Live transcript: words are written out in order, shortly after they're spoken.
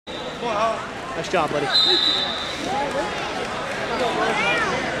Nice job, buddy.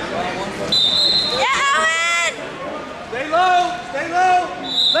 Yeah, Owen! Stay low, stay low.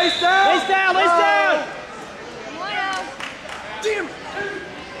 Lace down. Lace down, lace down. Come on, Owen. Damn.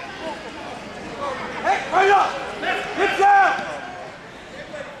 Hey, right up. Hips out.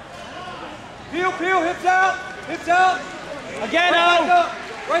 Peel, peel, hips out. Hips out. Again, Right O. back up.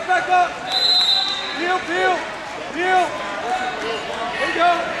 Right back up. Peel, peel, peel. There you go.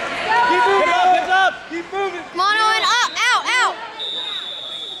 Keep moving. Hips up, hips up. Keep moving. Come on, Owen. Up, out, out.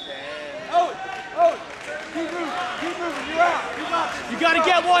 Owen, Owen. Keep moving. Keep moving. You're out. You got this. You got to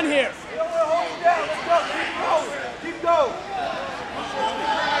get one here. You don't want to hold it down. Let's go. Keep going. Keep going.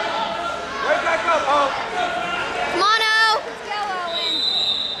 Right back up, Owen. Come on, O. Let's go, Owen.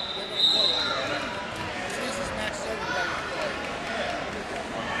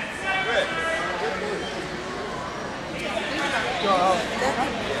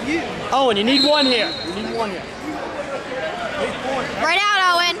 Owen, you need one here. You need one here. Right out,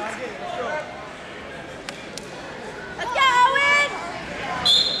 Owen. Let's go, Owen.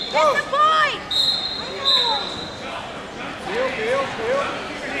 Get the point. Peel, peel, peel.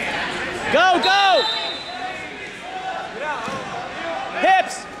 Go, go. Get out, Owen.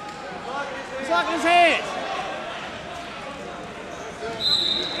 Hips. He's locking his hands.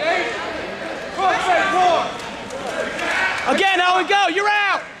 Again, Owen, go. You're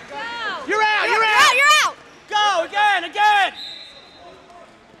out. Go. You're out. You're You're out. out, you're out. Go again, again.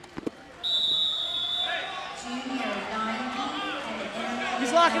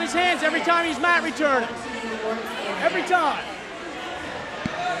 He's locking his hands every time he's mat returning. Every time.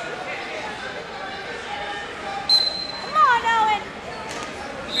 Come on, Owen.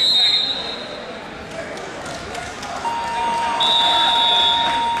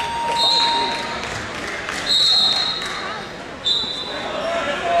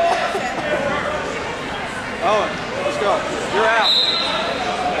 Owen, let's go. You're out.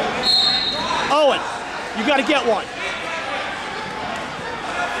 Owen, you got to get one.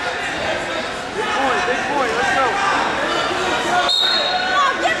 Big point, let's go. Come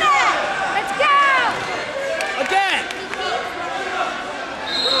on, get that. Let's go. Again.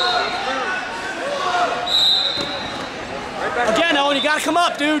 Right back Again, up. Owen, you got to come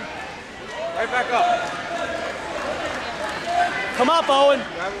up, dude. Right back up. Come up, Owen.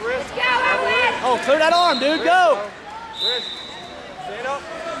 Grab a wrist. Go, Owen. Oh, clear that arm, dude. Go. Wrist. Stand up.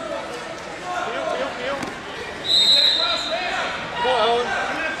 Peel, peel, peel. Come on, Owen.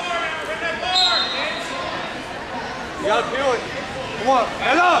 You gotta peel it. Come on,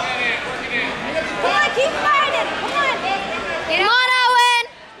 head up. Come on, keep fighting. Come on. Come on, Owen.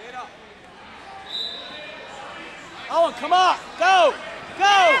 Stand up. Owen, come up. Go.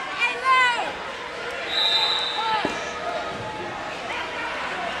 Go. And move.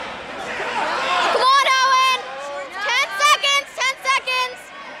 Come on, Owen. 10 seconds. 10 seconds.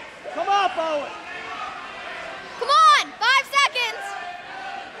 Come up, Owen. Come on. 5 seconds.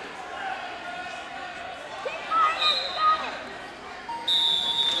 Keep fighting. You got it.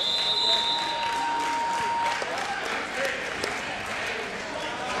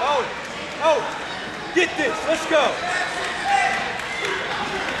 Owen, Owen, get this. Let's go.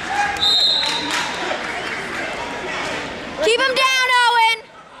 Keep him down, Owen.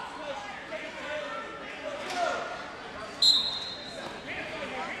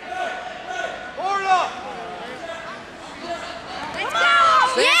 Hold up. Let's go.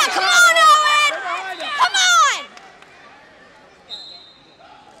 Yeah, come on, Owen. Come on.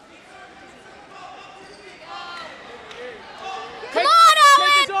 Come on, Take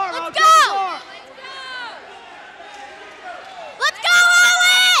Owen. his arm, Owen. Let's Take his go. arm. Let's go,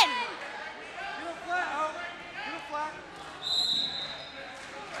 Owen. Get him flat, Owen. Get him flat.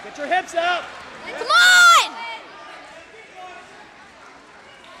 Get your hips out. Come on.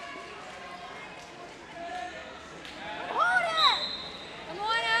 Hold it. Come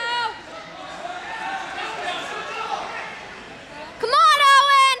on, O. Come on,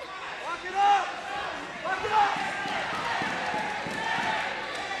 Owen. Lock it up. Lock it up.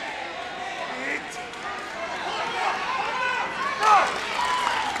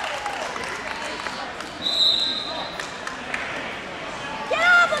 Get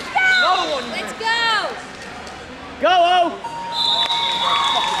up. Let's go. Another one. Let's go. Go, O.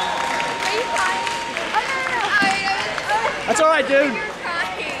 Are you fine? Oh, no. That's all right, dude.